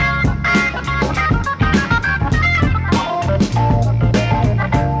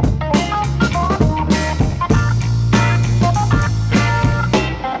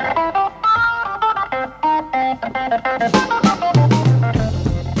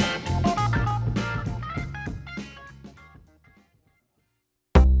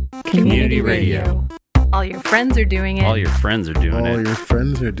Community radio. All your friends are doing it. All your friends are doing All it. your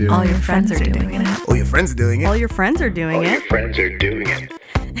friends are doing All it. your friends are doing it. All your friends are doing it. All your friends are doing it. Friends are doing it.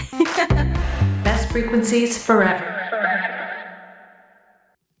 Best frequencies forever.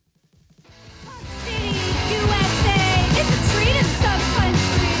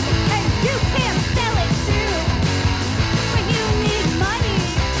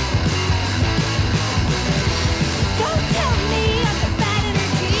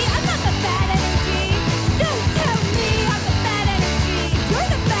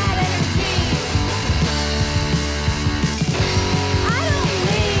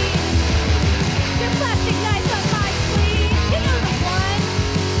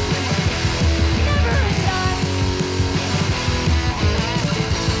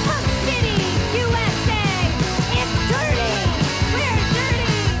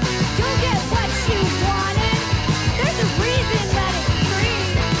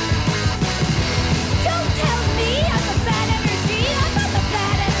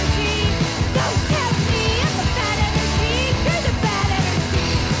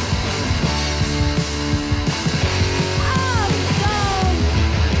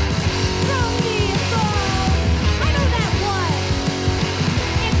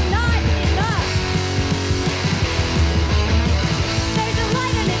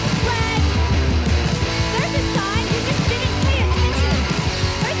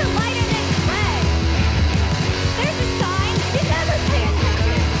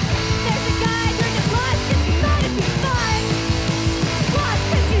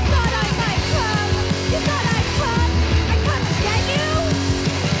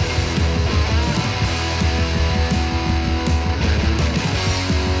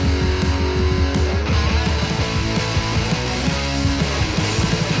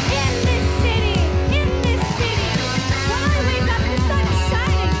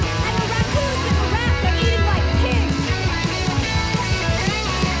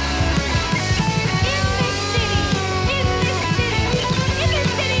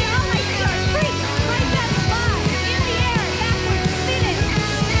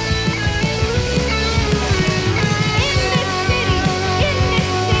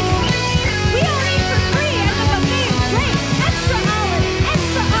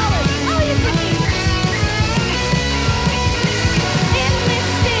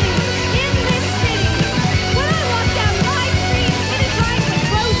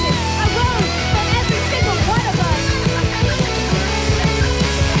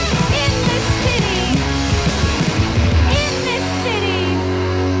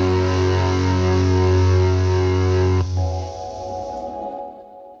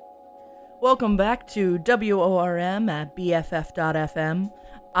 Welcome back to WORM at BFF.FM.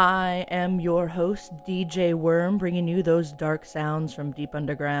 I am your host, DJ Worm, bringing you those dark sounds from deep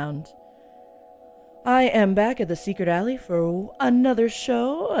underground. I am back at the Secret Alley for another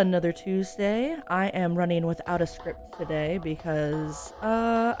show, another Tuesday. I am running without a script today because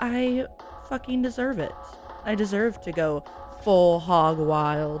I fucking deserve it. I deserve to go full hog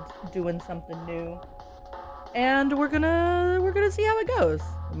wild, doing something new. And we're gonna see how it goes.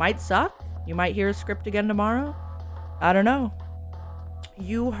 It might suck. You might hear a script again tomorrow. I don't know.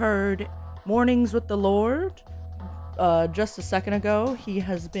 You heard Mornings with the Lord just a second ago. He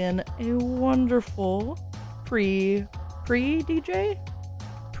has been a wonderful pre-DJ?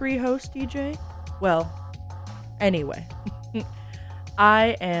 Pre-host DJ? Well, anyway.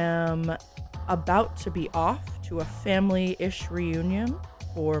 I am about to be off to a family-ish reunion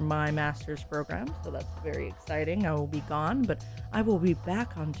for my master's program, so that's very exciting. I will be gone, but I will be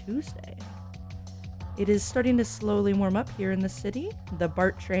back on Tuesday. It is starting to slowly warm up here in the city. The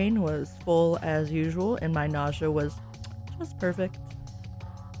BART train was full as usual, and my nausea was just perfect.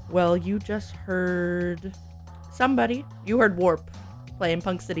 Well, you just heard somebody. You heard Warp playing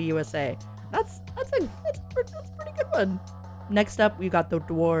Punk City, USA. That's a pretty good one. Next up, we got the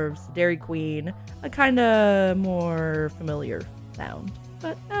Dwarves, Dairy Queen, a kind of more familiar sound,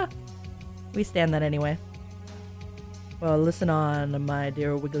 but we stand that anyway. Well, listen on, my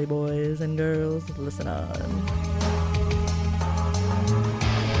dear wiggly boys and girls, listen on.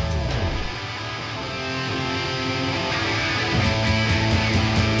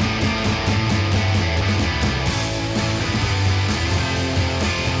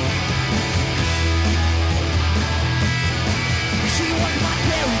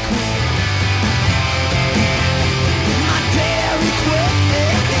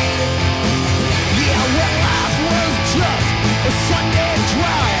 Sunday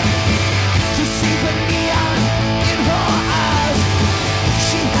drive to see the neon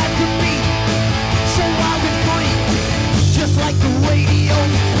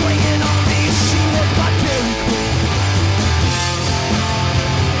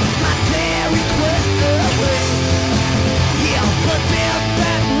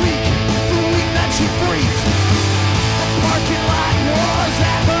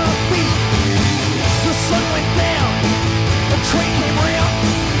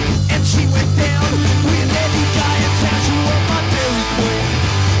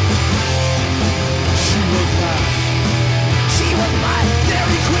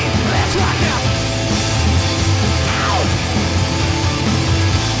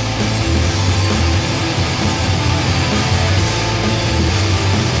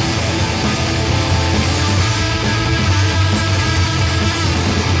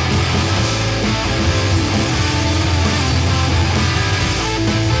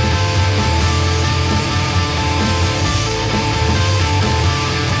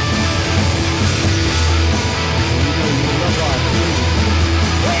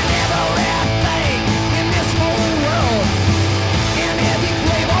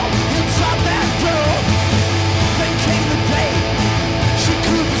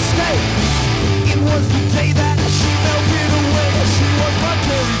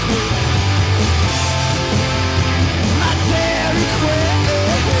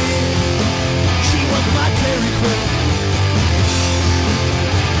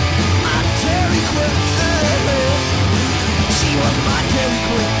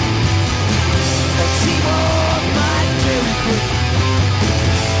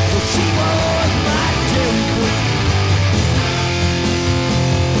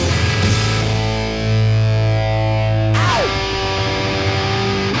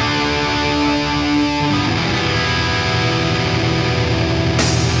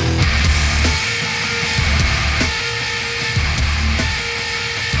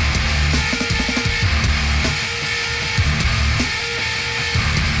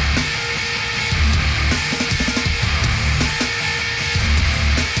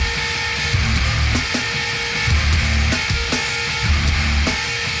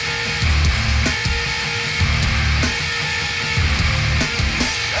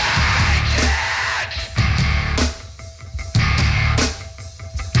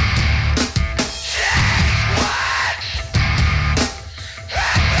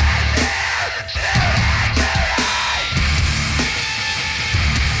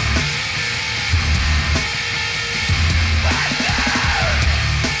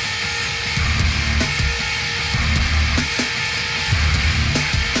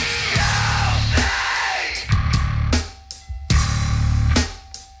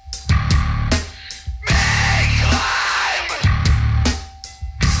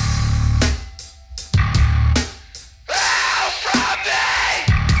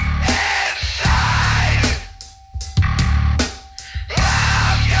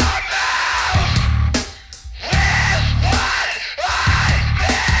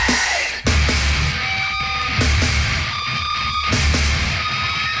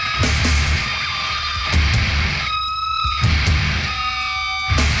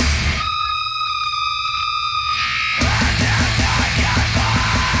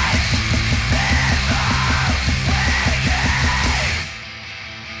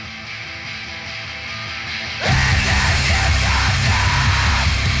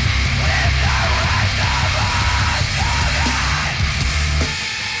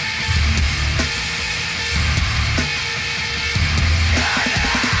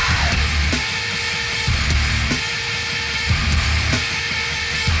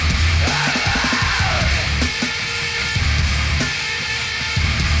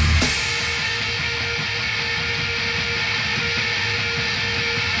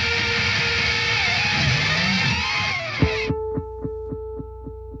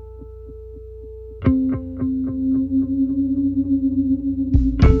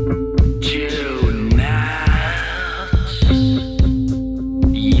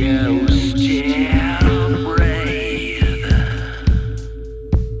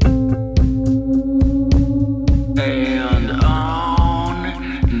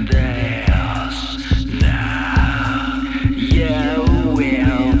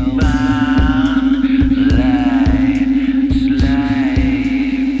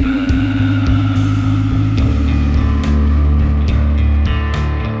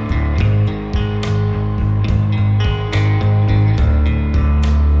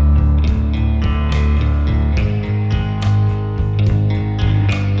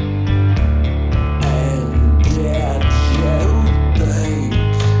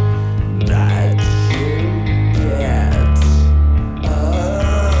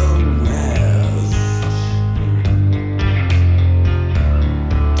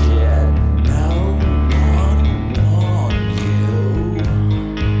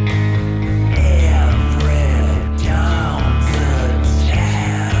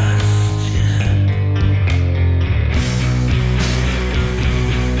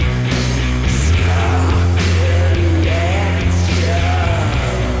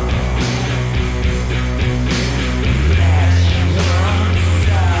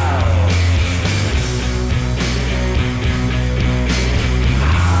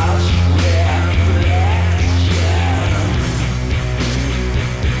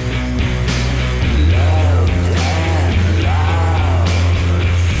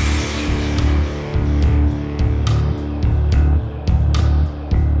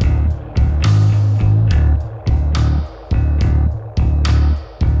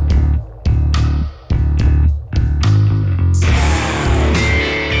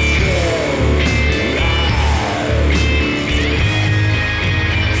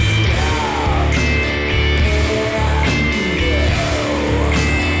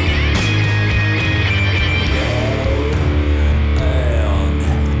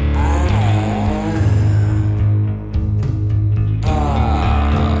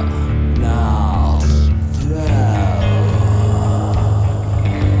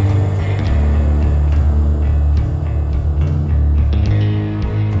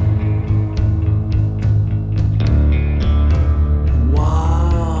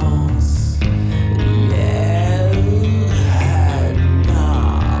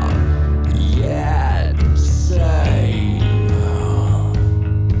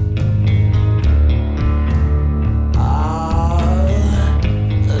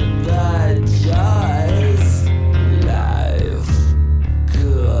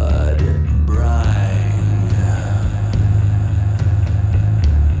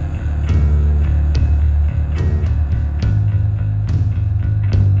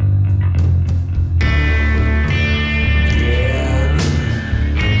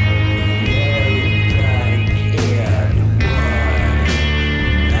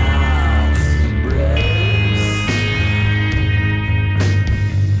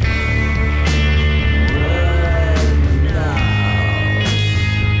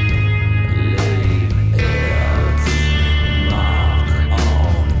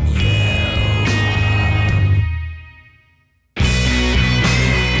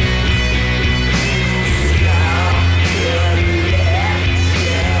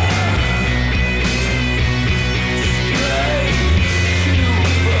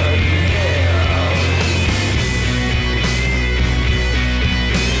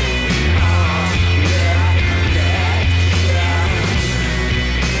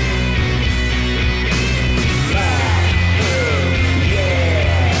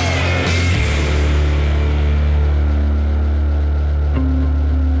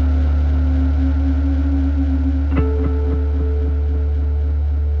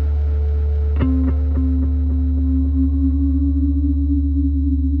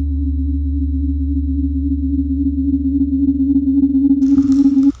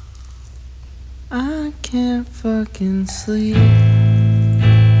fucking sleep.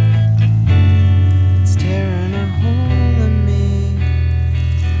 It's tearing a hole in me.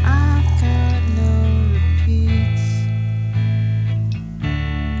 I've got no repeats.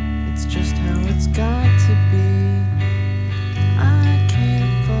 It's just how it's got to be. I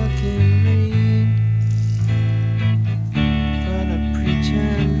can't fucking read, but I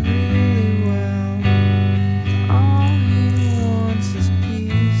pretend really well. All he wants is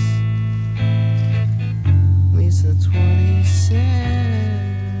peace. At least that's what he said.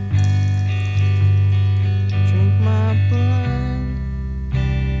 Drink my blood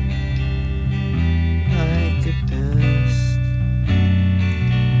like a pest.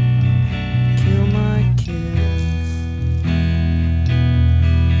 Kill my kids,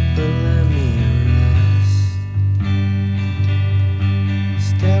 but let me rest.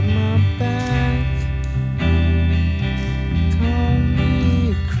 Stab my back, call me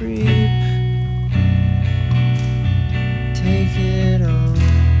a creep. Take it all,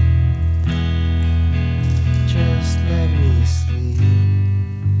 just let me sleep.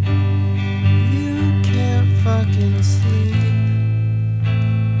 You can't fucking sleep.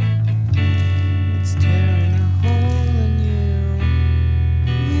 It's tearing a hole in you.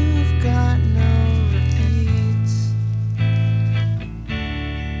 You've got no repeats.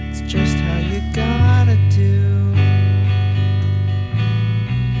 It's just how you gotta do.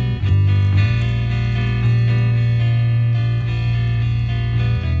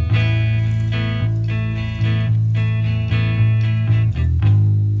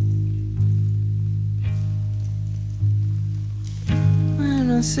 When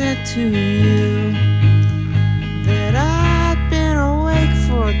I said to you that I'd been awake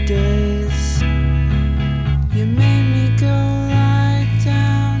for days, you made me go lie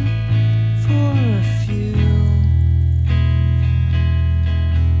down for a few.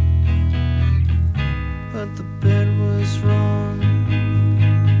 But the bed was wrong.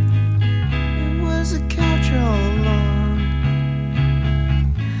 It was a couch all along.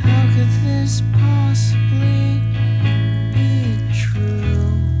 How could this possibly be true?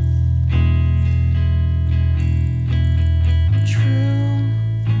 True.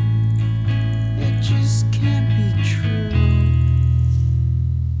 It just can't be true.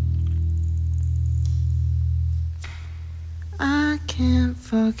 I can't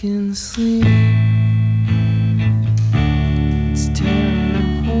fucking sleep. It's tearing a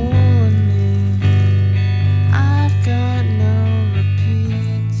hole in me. I've got no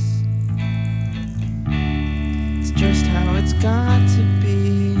repeats. It's just how it's got to be.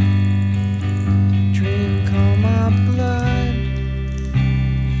 Drink all my blood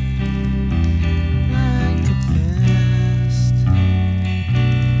like a pest.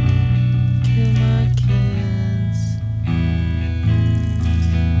 Kill my kids,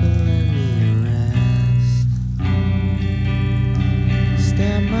 but let me rest.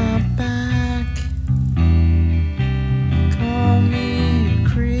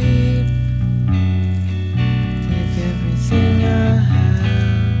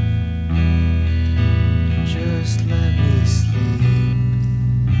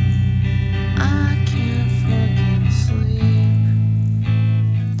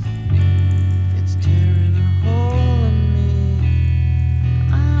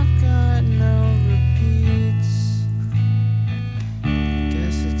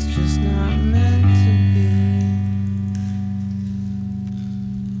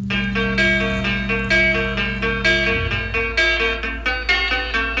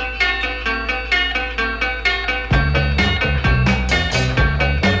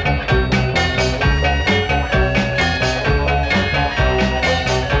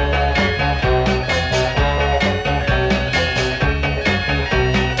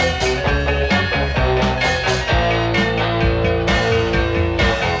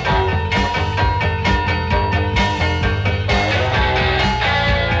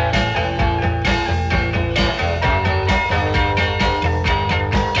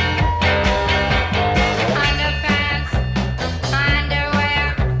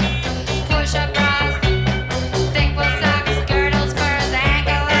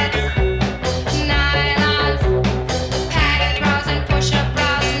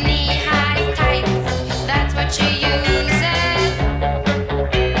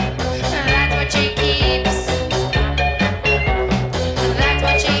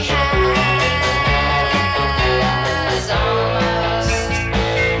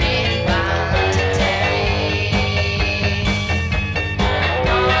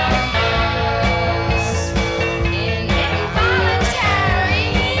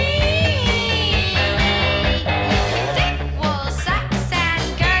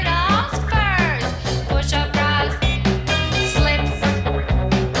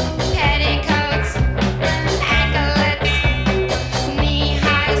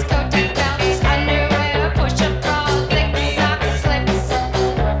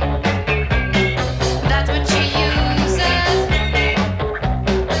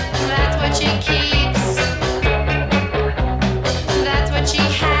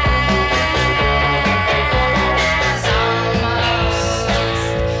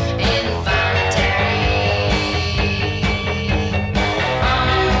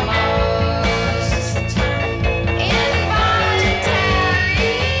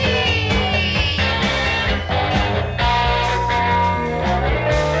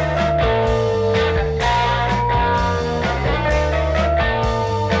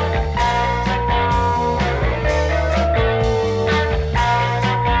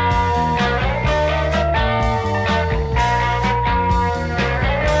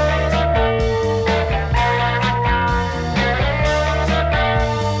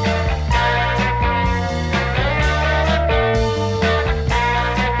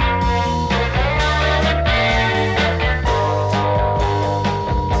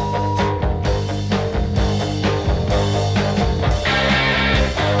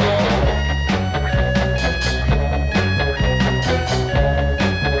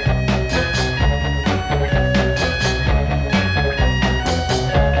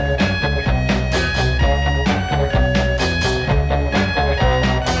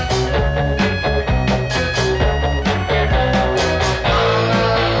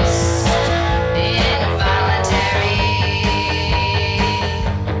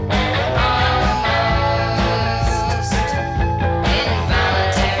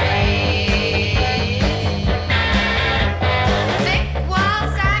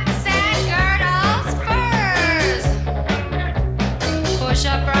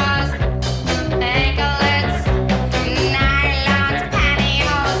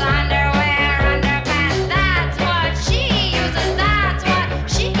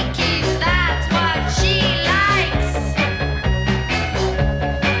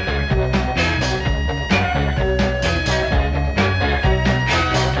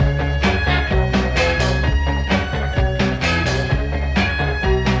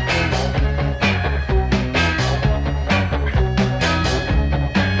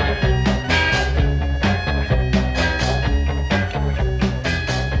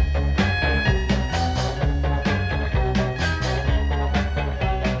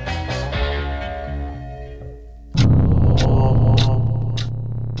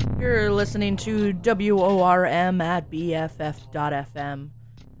 listening to WORM at BFF.FM.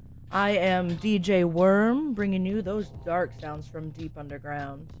 I am DJ Worm, bringing you those dark sounds from deep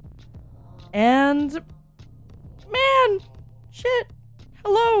underground. And, man, shit,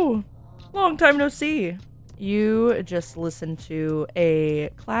 hello, long time no see. You just listened to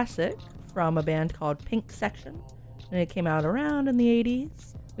a classic from a band called Pink Section, and it came out around in the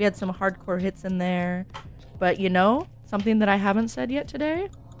 80s. We had some hardcore hits in there, but you know, something that I haven't said yet today?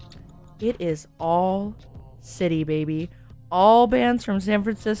 It is all city, baby. All bands from San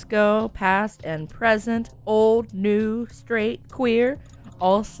Francisco, past and present, old, new, straight, queer,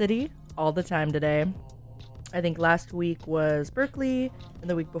 all city, all the time today. I think last week was Berkeley, and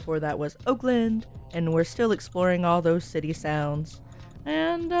the week before that was Oakland, and we're still exploring all those city sounds.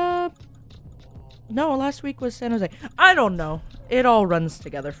 And, no, last week was San Jose. I don't know. It all runs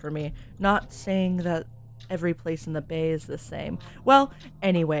together for me. Not saying that every place in the Bay is the same. Well,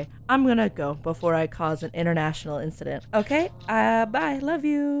 anyway, I'm gonna go before I cause an international incident. Okay? Bye. Love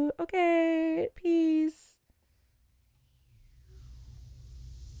you. Okay. Peace.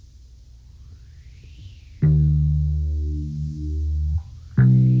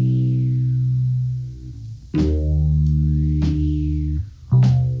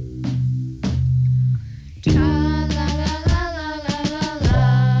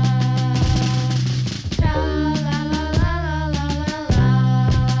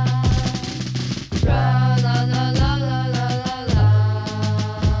 La la la la la la la.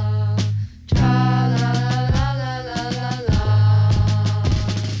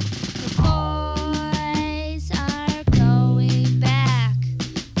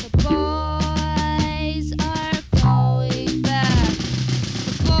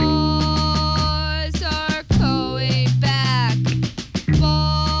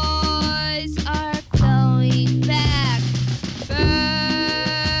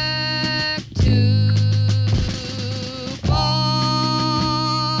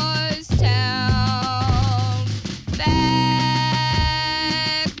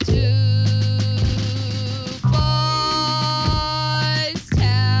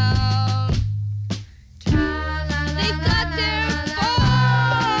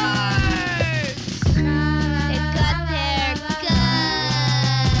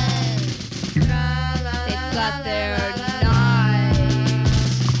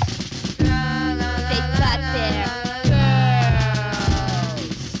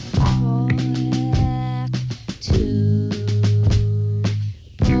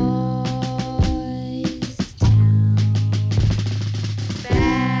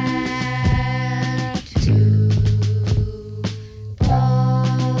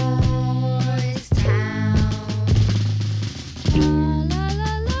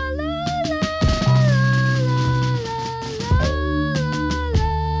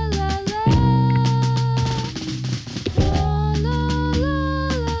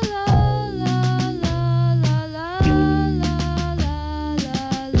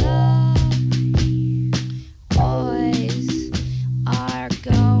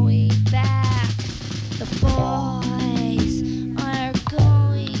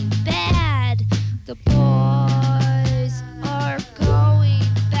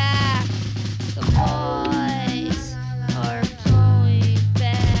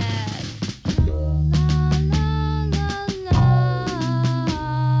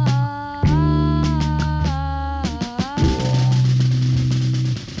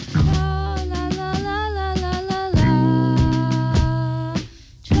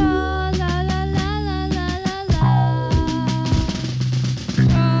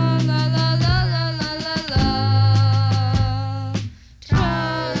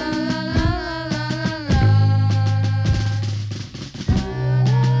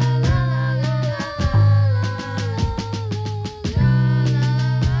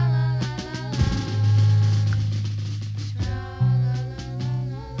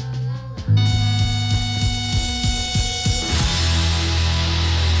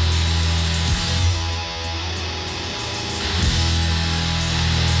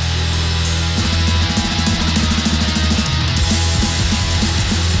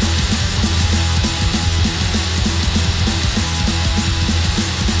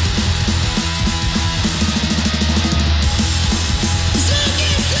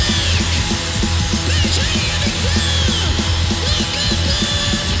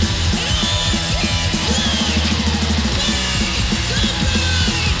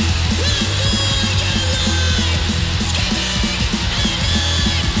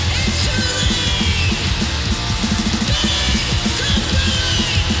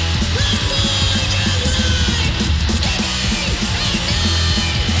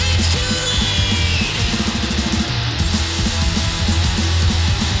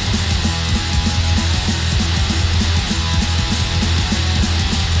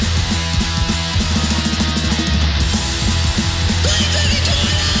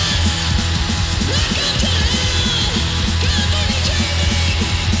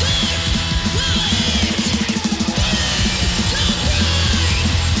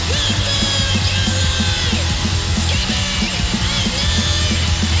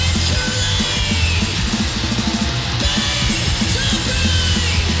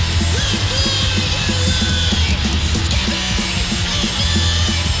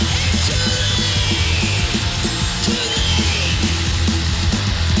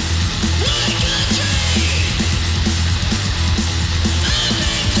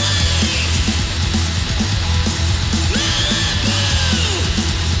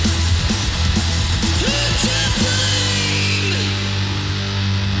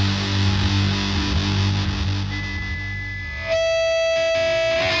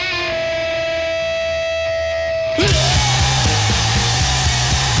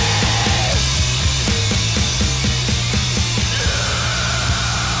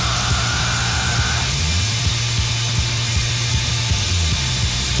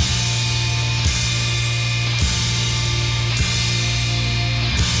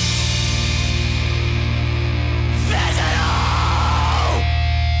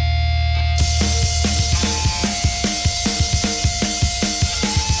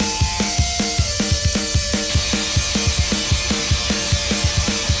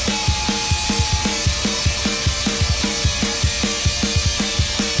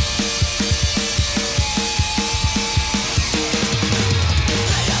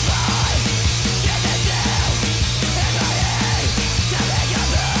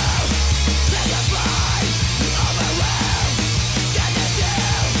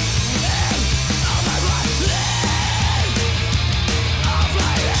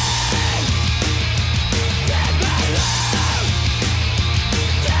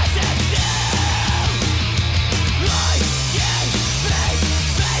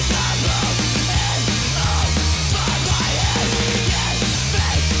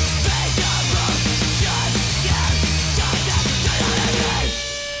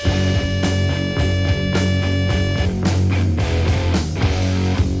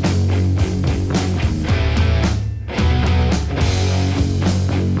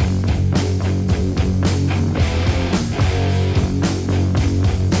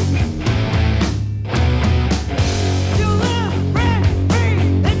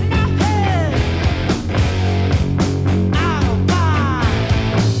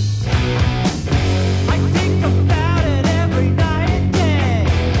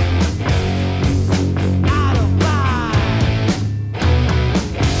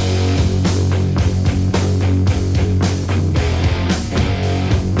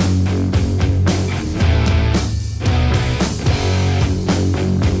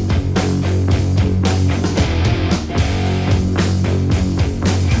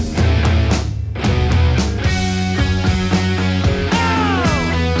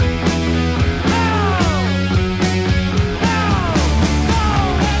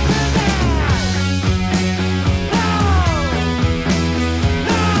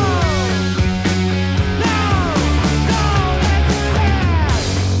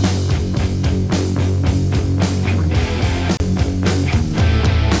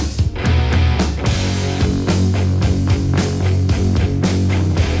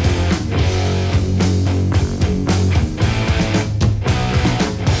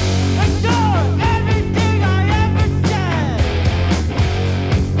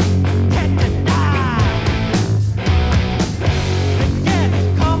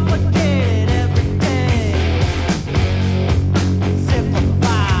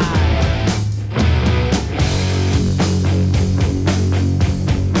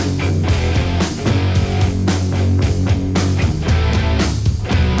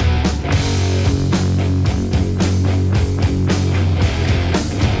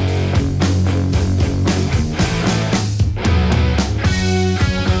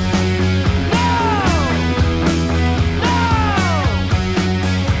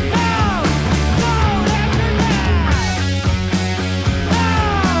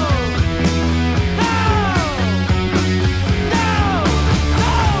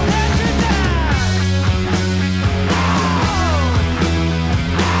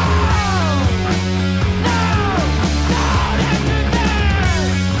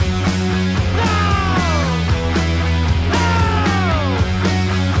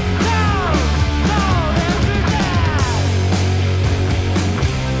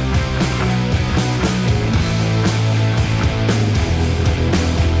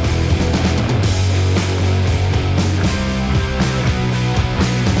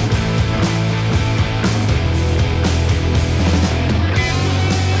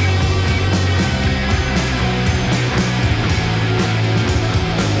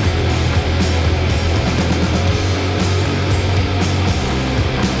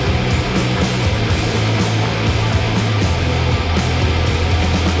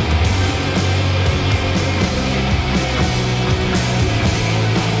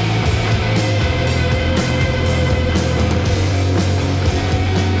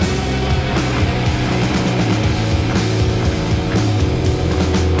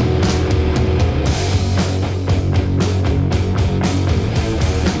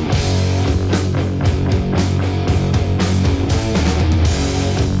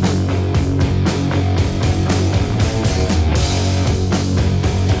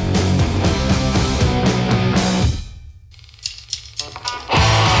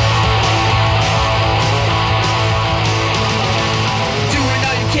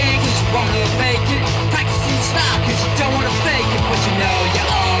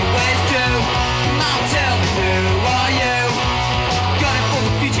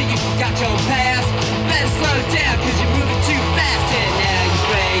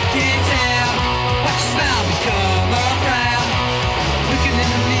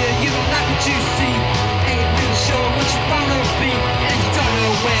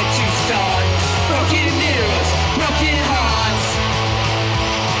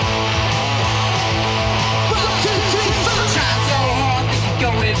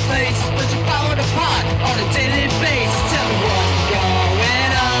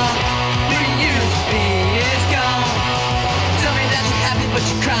 but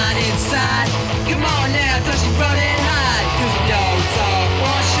you're crying inside. Come on now, don't you run and hide, 'cause you know it's all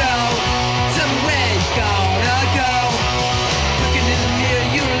for show. Tell me where you gonna go. Looking in the mirror,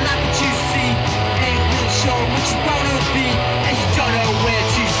 you don't like what you see. Ain't really sure what you wanna be, and you don't know where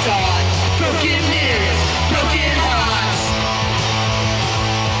to start. Broken mirrors, broken hearts.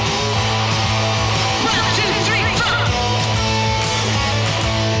 1, 2, 3, 4.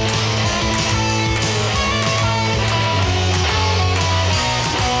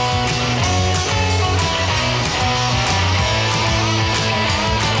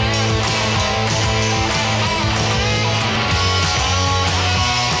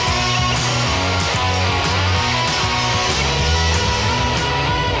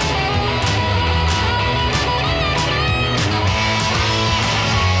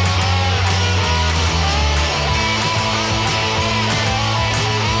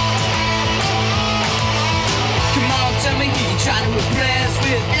 Tell me who you trying to impress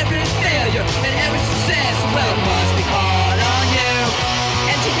with every failure and every success. Well, it must be hard on you,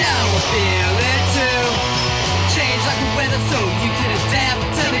 and you know I feel it too. Change like the weather so you can adapt.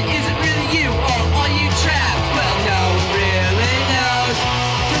 Tell me, is it really you or are you trapped? Well, no one really knows,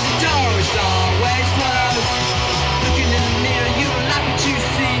 'cause the door is always closed. Looking in the mirror, you don't like what you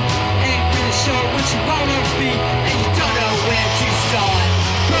see. Ain't really sure what you wanna be, and you don't know where to start.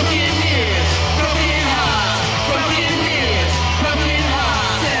 Broken mirrors, broken hearts. Broken mirrors, broken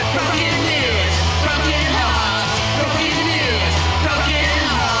hearts. Said broken mirrors, broken hearts. Broken mirrors, broken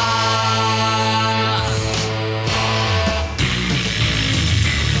hearts.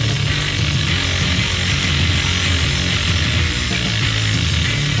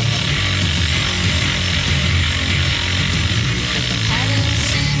 Hadn't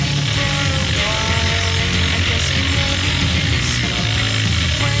seen you for a while. I guess it made me smile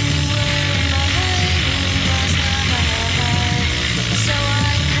when you were in my room last night. So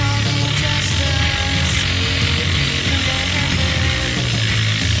I called you just to see if you remember.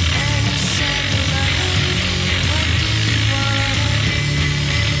 And you said, well, I do. What do you wanna do?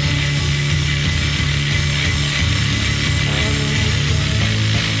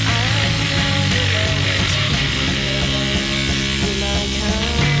 I know you'll always be there when I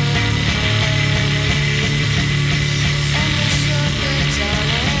come home. And the short words are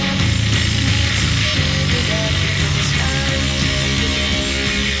when you need to hear that everything's okay.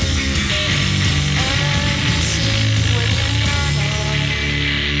 And I miss it when you're not on.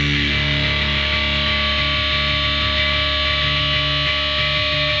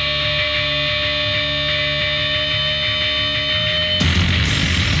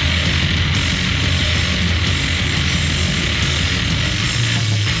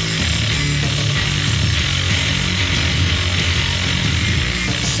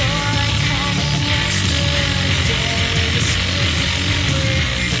 So I called in yesterday to see if you were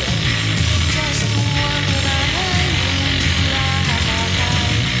there. Just the one that I like.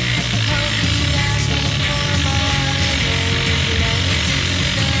 Hope you'd ask me for my name, and I would do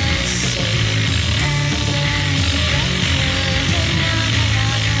the same. And then you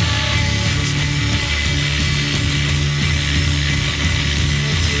recognized me.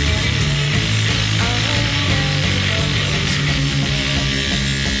 I know you'll always be there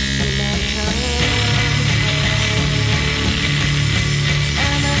when I come home.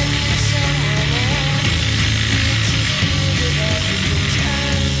 And I need someone and need to hear that everything's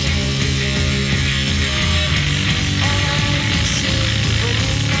okay. And I miss it when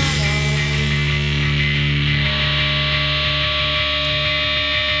you're not on.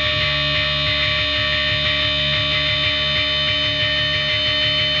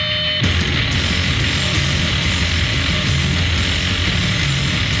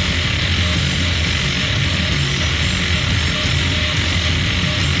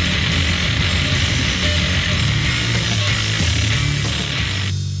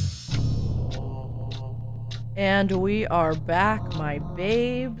 And we are back, my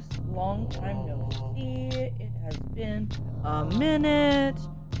babes. Long time no see. It has been a minute,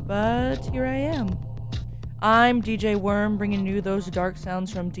 but here I am. I'm DJ Worm, bringing you those dark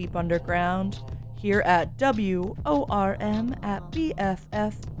sounds from deep underground here at WORM at BFF.FM,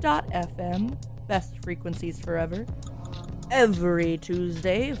 best frequencies forever. Every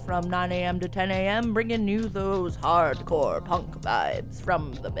Tuesday from 9 a.m. to 10 a.m., bringing you those hardcore punk vibes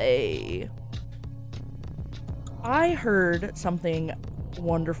from the Bay. I heard something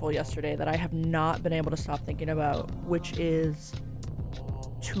wonderful yesterday that I have not been able to stop thinking about, which is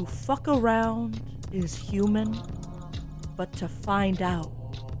to fuck around is human, but to find out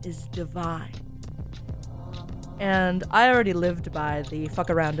is divine. And I already lived by the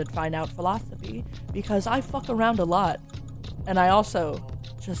fuck around and find out philosophy because I fuck around a lot. And I also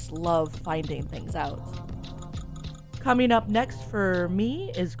just love finding things out. Coming up next for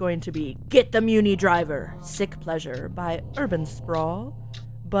me is going to be Get the Muni Driver, Sick Pleasure by Urban Sprawl.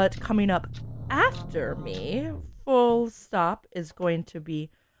 But coming up after me, full stop, is going to be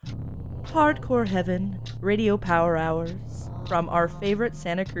Hardcore Heaven, Radio Power Hours from our favorite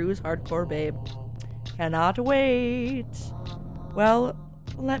Santa Cruz hardcore babe. Cannot wait. Well,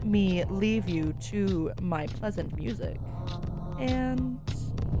 let me leave you to my pleasant music, and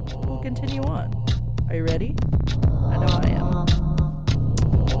we'll continue on. Are you ready? I know I am.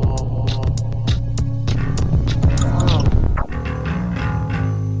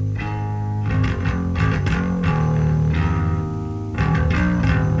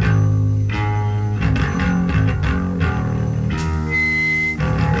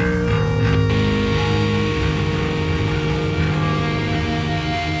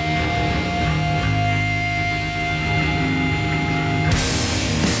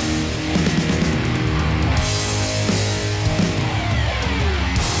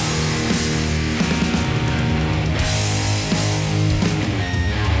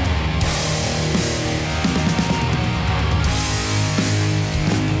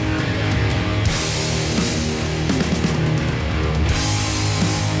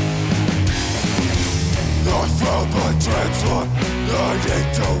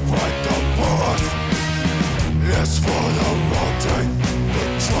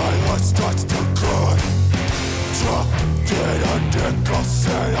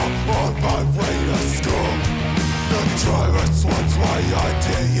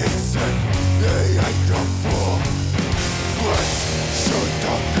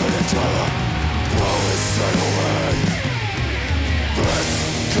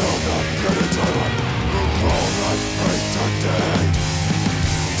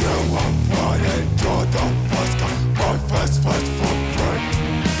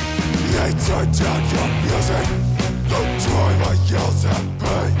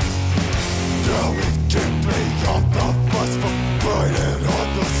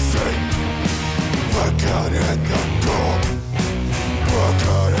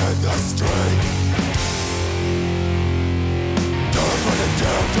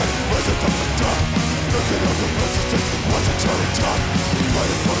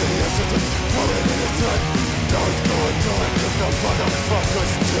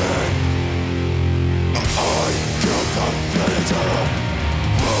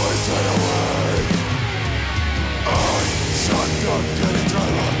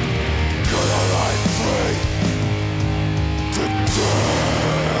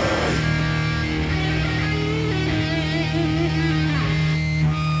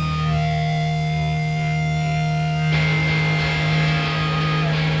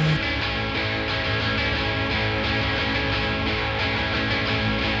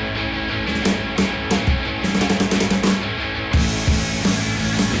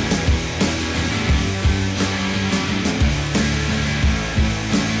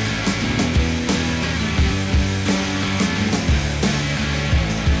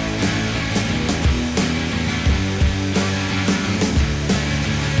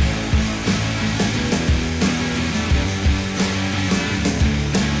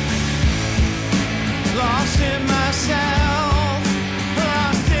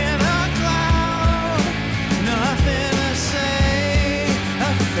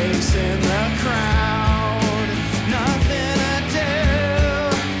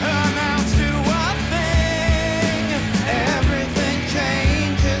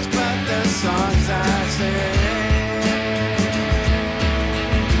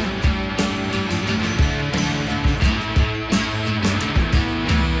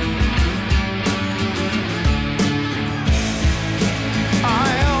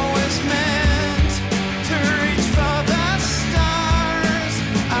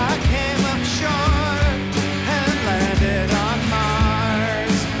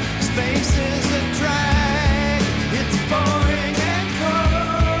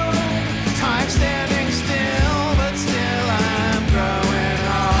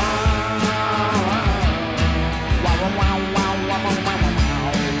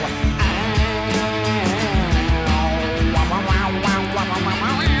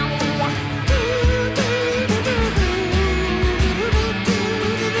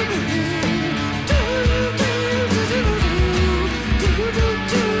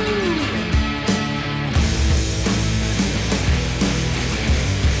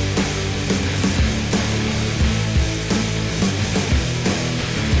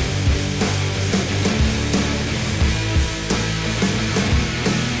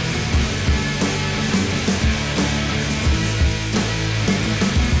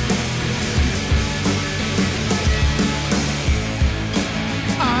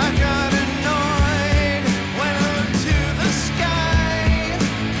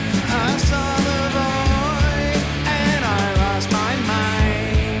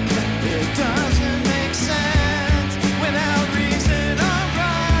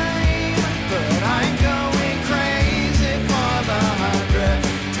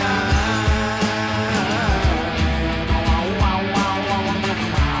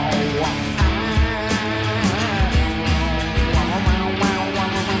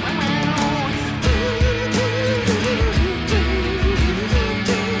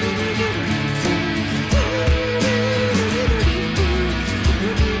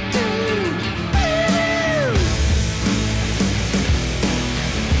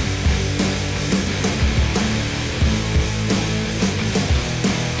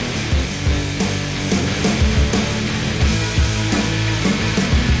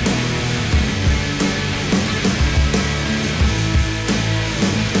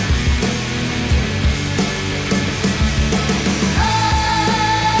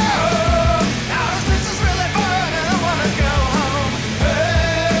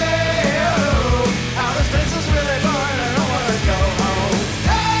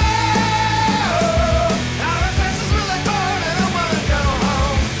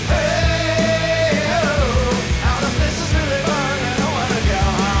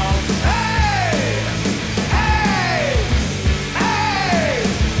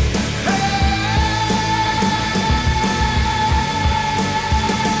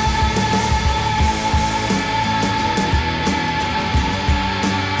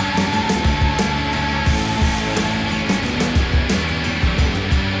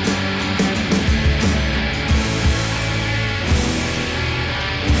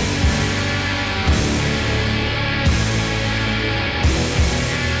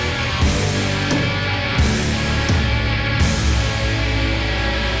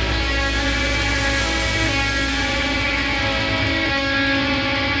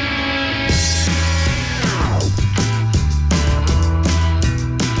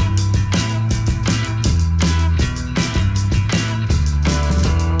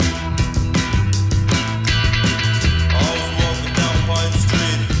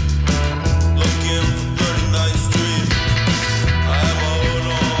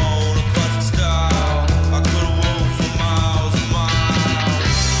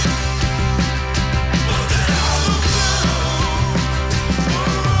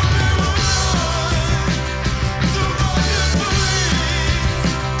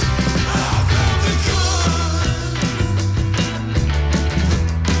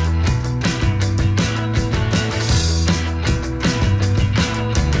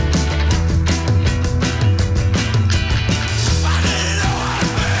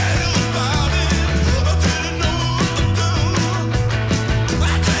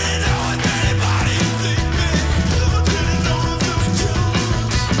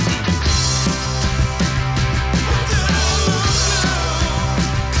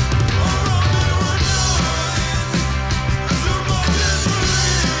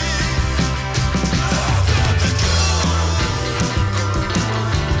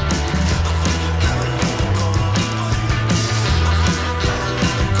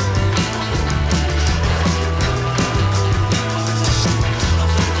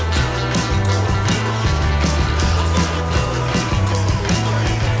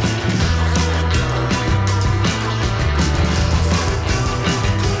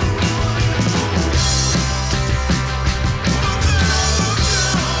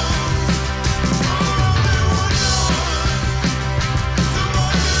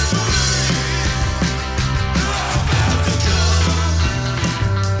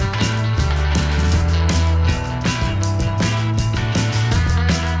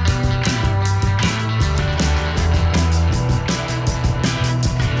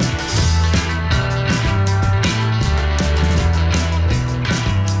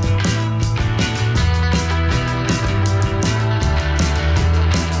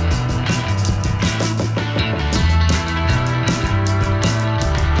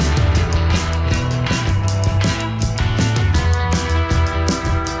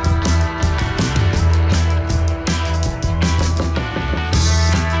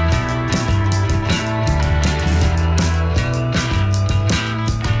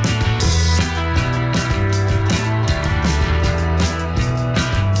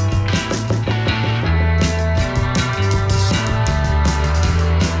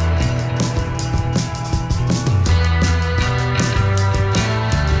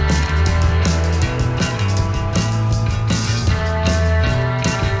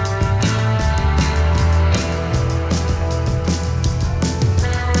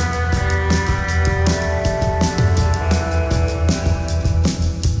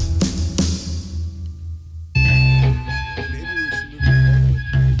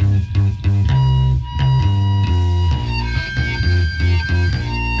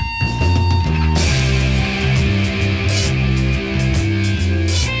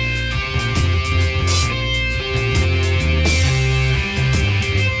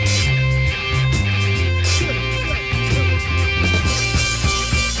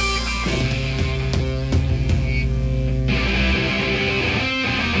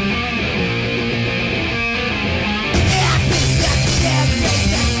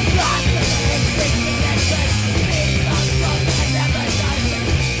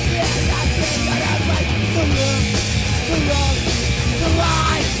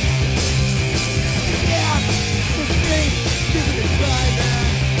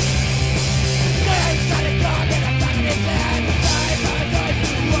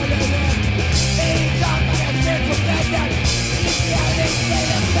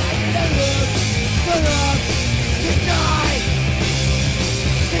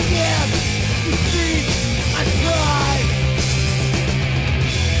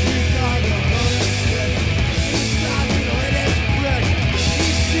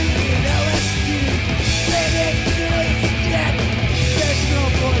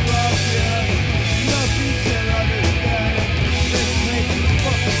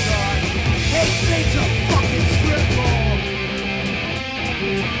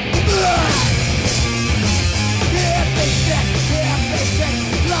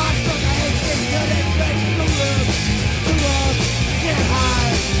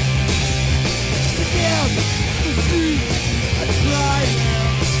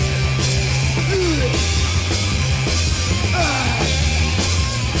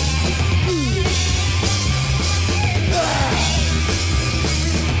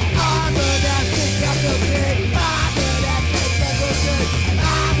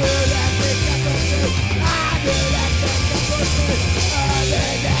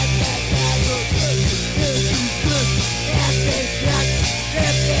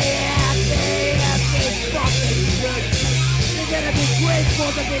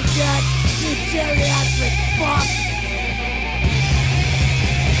 shit, you geriatric fuck!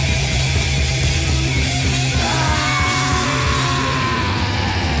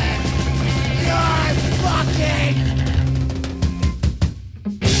 You're fucking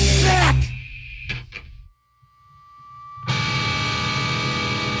sick!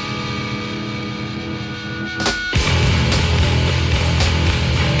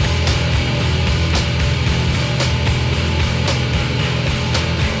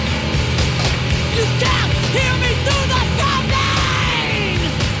 You can't hear me through the thumping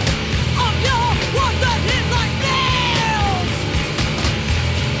of your words that hit like nails.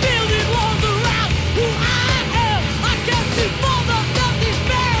 Building walls around who I am. I can't see further than these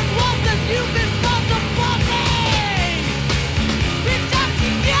barren walls that you've been multiplying. Reach out to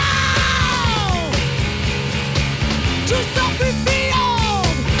you to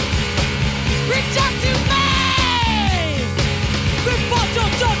self-revealed. Reach out to me. Report your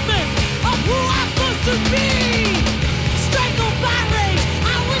judgment of who I'm supposed to be. Strangled by rage,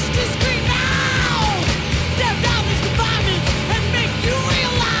 I wish to scream out. Tear down these environments and make you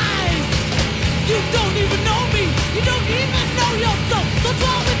realize you don't even know me. You don't even know yourself. The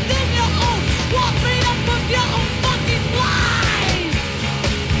dwell within your own walls made up of your own fucking lies.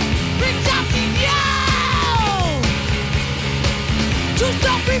 Reach out to you to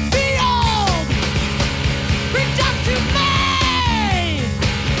self-revealed. Reach out to me.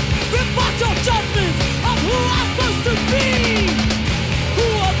 Report your judgments of who I'm supposed to be. Who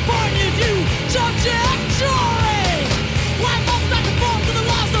appointed you judge and jury? Why must I conform to the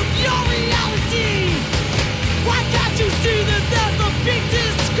laws of your reality? Why can't you see that there's a big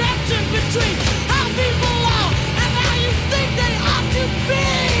discrepancy between how people are and how you think they ought to be?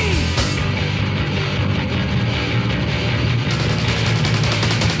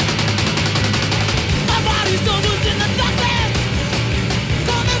 My body's still loose in the darkness.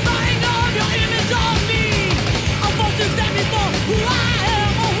 Contemplating of your image of me. I'm supposed to stand before who I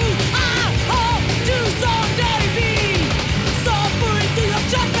am or who I hope to someday be. Suffering through your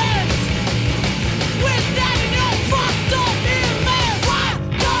judgments. Withstanding your fucked up image. Why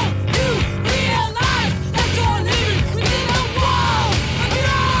don't you realize that you're living within a wall of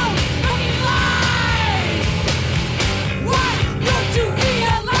your own fucking lies? Why don't you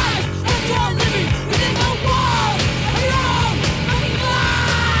realize that you're living within the walls of your own fucking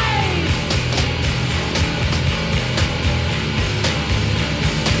lies?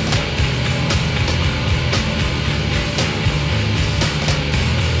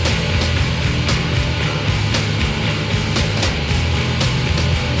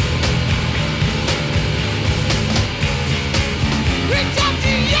 Reach out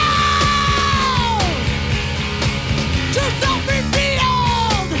to you to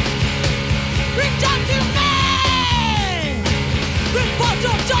self-revealed. Reach out to me. Report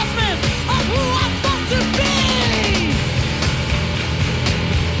your judgment of who I'm supposed to be.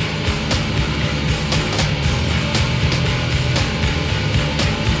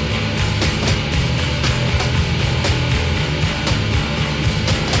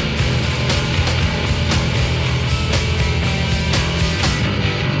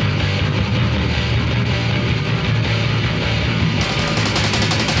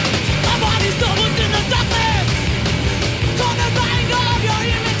 My body's still loose in the darkness. Contemplating of your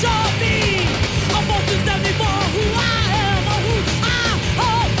image of me. I'm supposed to stand before who I am or who I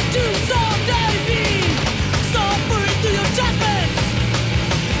hope to someday be. Suffering through your judgments.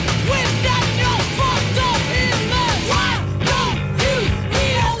 Withstanding your fucked up image. Why don't you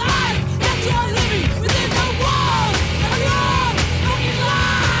realize that you're living within the walls of your own fucking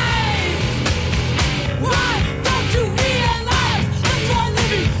lies? Why don't you realize that you're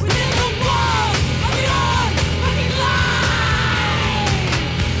living within the walls of your own fucking lies?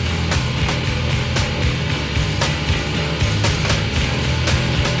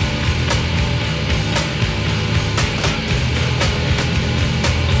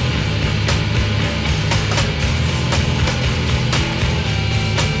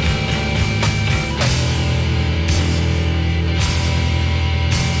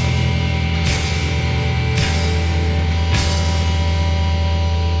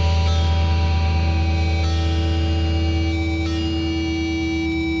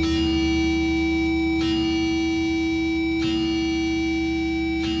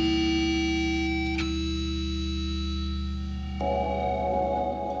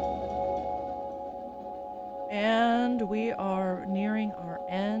 And we are nearing our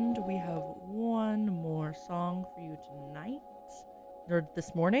end. We have one more song for you tonight. Or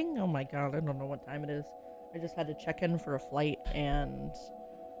this morning. Oh my god, I don't know what time it is. I just had to check in for a flight, and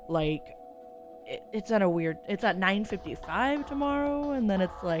like it's at 9:55 tomorrow, and then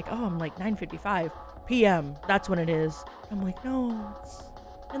it's like, oh, I'm like 9:55 p.m. That's when it is. I'm like, no, it's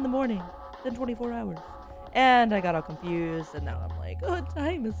in the morning. It's in 24 hours. And I got all confused, and now I'm like, oh, what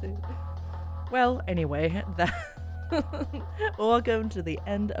time is it? Well, anyway, welcome to the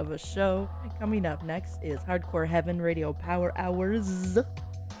end of a show. Coming up next is Hardcore Heaven Radio Power Hours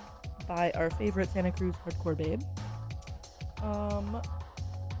by our favorite Santa Cruz hardcore babe.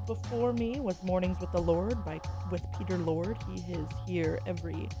 Before me was Mornings with the Lord with Peter Lord. He is here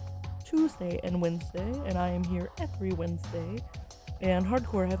every Tuesday and Wednesday, and I am here every Wednesday. And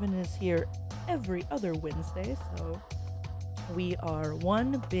Hardcore Heaven is here every other Wednesday, so we are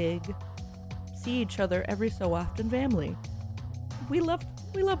one big see each other every so often family. We love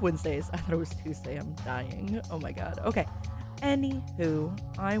Wednesdays. I thought it was Tuesday. I'm dying. Oh my god. Okay. Anywho,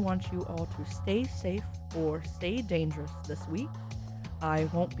 I want you all to stay safe or stay dangerous this week. I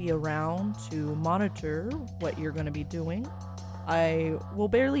won't be around to monitor what you're going to be doing. I will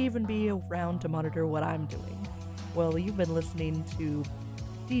barely even be around to monitor what I'm doing. Well, you've been listening to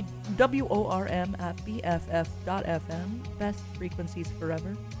WORM at BFF.FM, Best Frequencies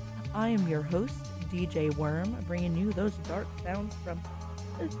Forever. I am your host, DJ Worm, bringing you those dark sounds from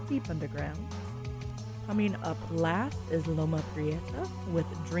the deep underground. Coming up last is Loma Prieta with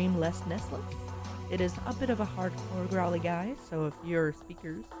Dreamlessnessless. It is a bit of a hardcore growly guy, so if your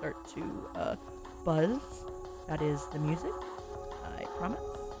speakers start to buzz, that is the music. I promise.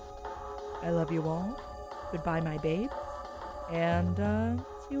 I love you all. Goodbye, my babes. And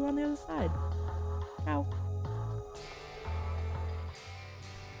see you on the other side. Ciao.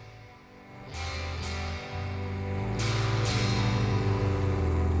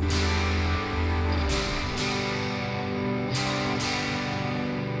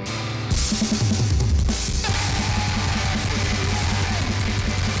 Thank you.